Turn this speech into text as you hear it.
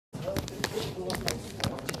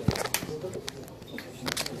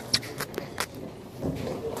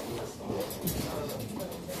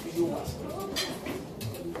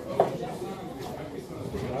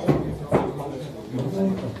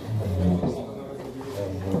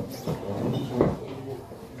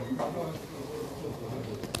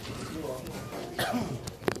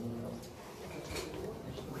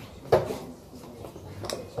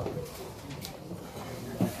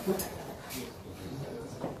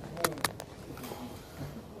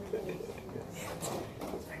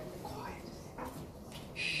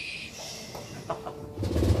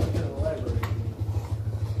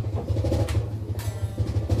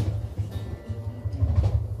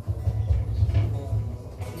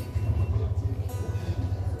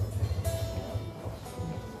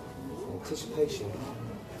anticipation.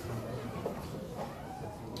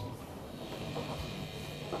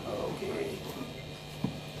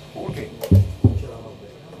 Okay.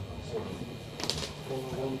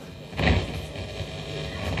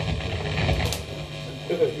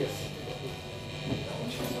 Yes.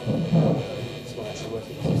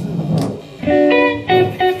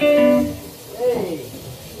 Hey,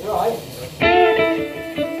 you alright?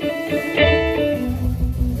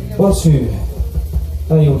 1, 2.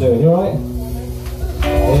 How you all doing? You alright?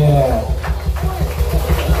 Yeah.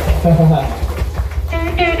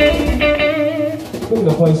 We're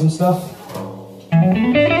gonna play some stuff.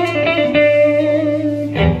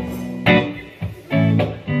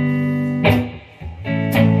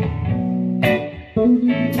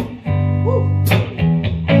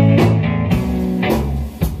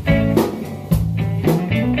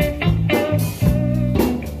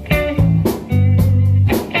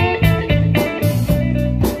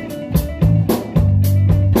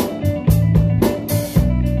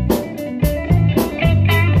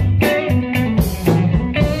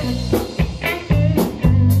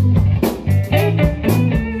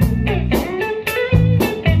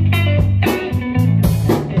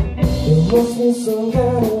 Must be some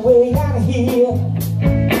kind of way out of here.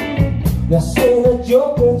 Now send a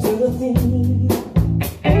joker to the thief.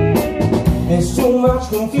 There's too much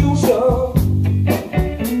confusion.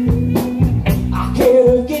 I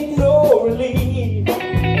can't get no relief.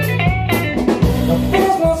 The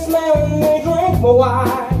businessmen, they drink my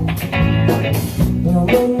wine. Now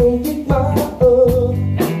when they get my up,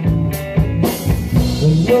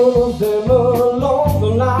 none of them along the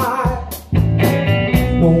line.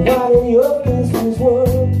 Nobody up against his word.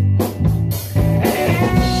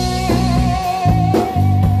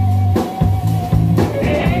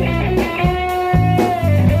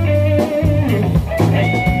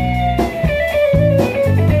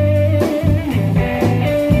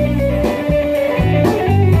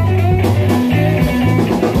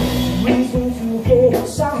 Reason to get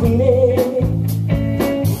excited.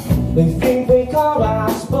 They think they caught our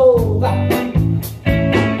spoke.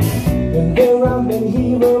 And there I've been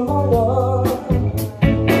here among us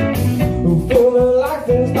who feel like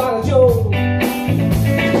things not a joke.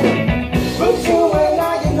 But you and I,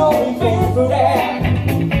 you know we've been through that.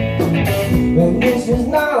 And this is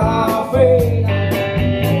not our fate.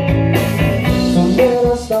 So let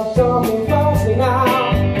us stop talking falsely now.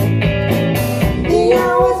 The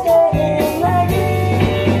hour's getting late.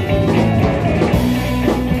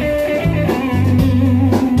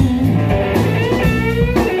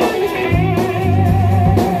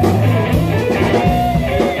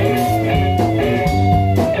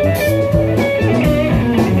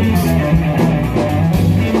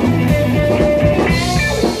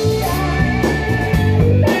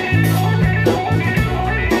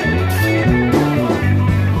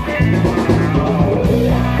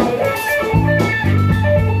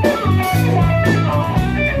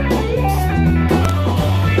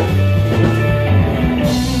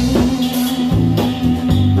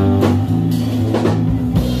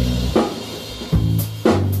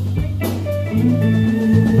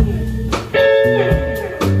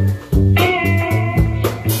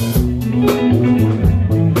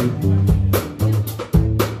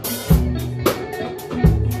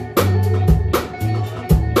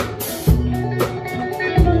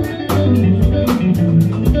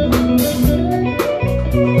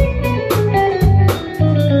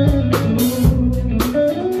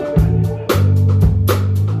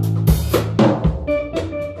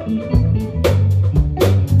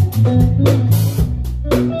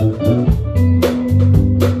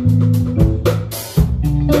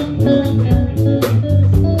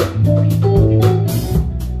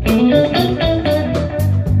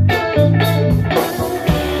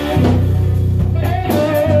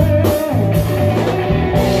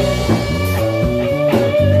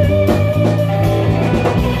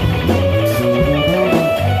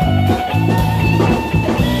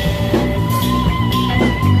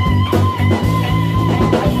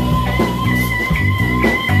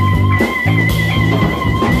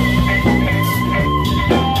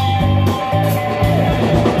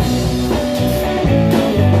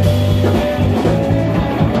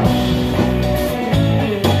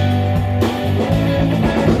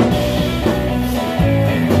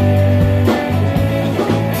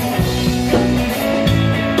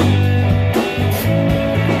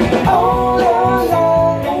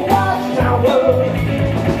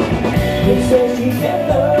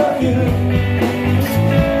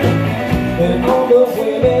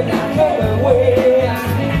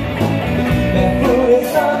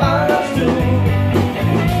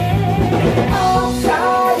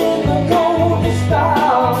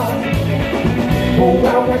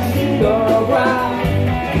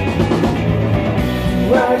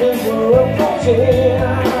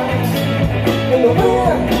 and the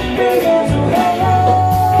wind began to howl.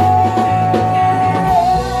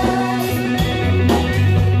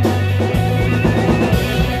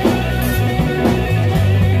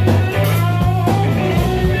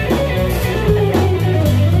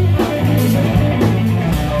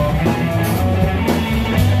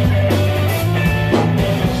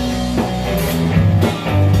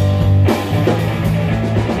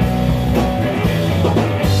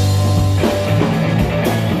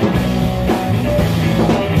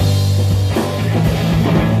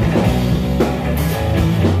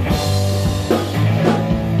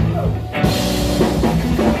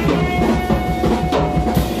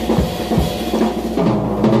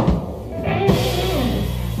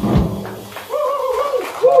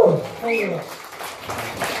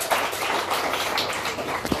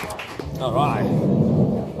 All right.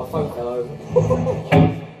 My phone fell over.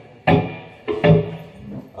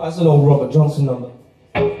 That's an old Robert Johnson number.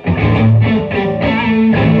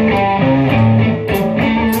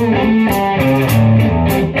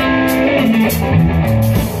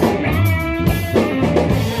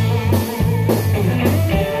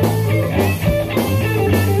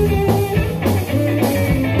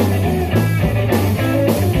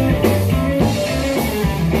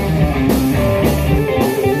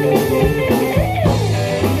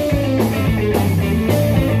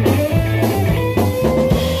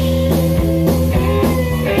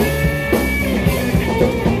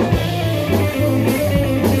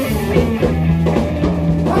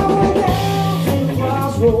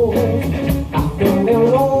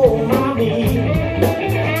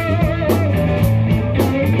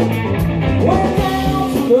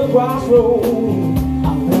 Crossroads, I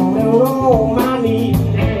fell down on my knees.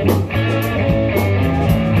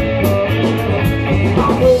 I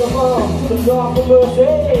prayed above to the God for mercy,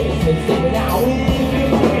 and said, now we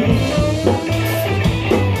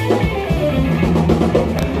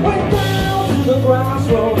went down to the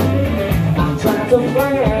crossroads, I tried to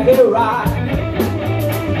find it right.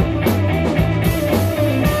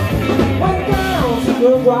 Went down to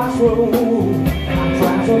the crossroads, I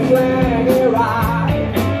tried to find it right.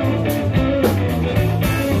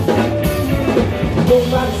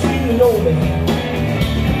 Nobody seemed to know me.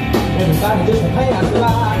 Everybody just passed by.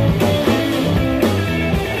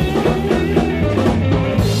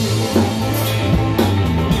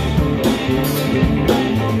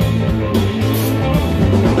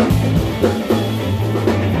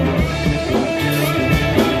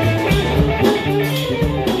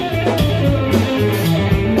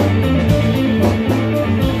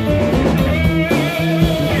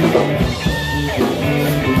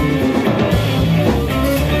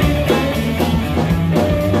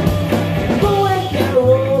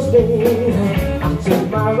 I took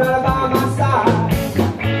my rider by my side.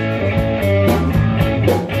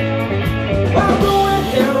 I'm going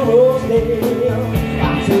down the Rosedale. I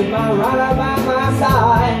took my rider by my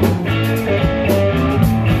side.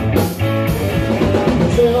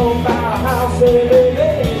 Sit on by a house, say,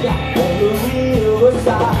 baby, on the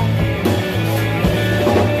riverside.